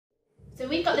So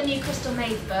we've got the new Crystal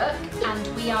Maze book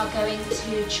and we are going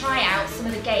to try out some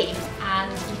of the games,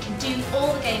 and you can do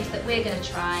all the games that we're going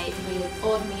to try with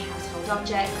ordinary household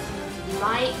objects,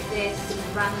 like this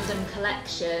random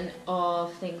collection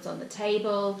of things on the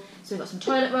table. So we've got some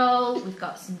toilet roll, we've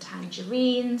got some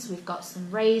tangerines, we've got some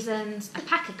raisins, a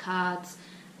pack of cards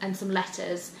and some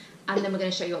letters, and then we're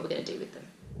going to show you what we're going to do with them.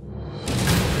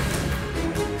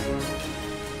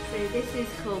 So this is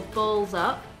called Balls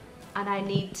Up, and I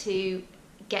need to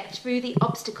get through the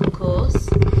obstacle course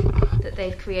that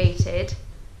they've created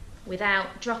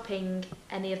without dropping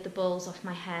any of the balls off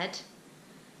my head,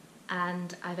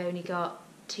 and I've only got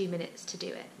 2 minutes to do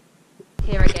it.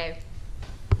 Here I go.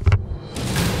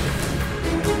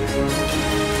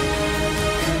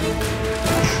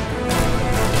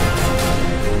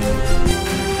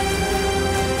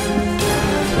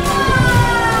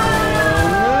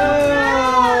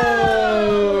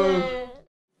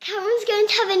 Cameron's going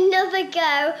to have another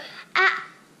go at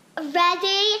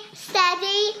ready,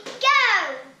 steady, go!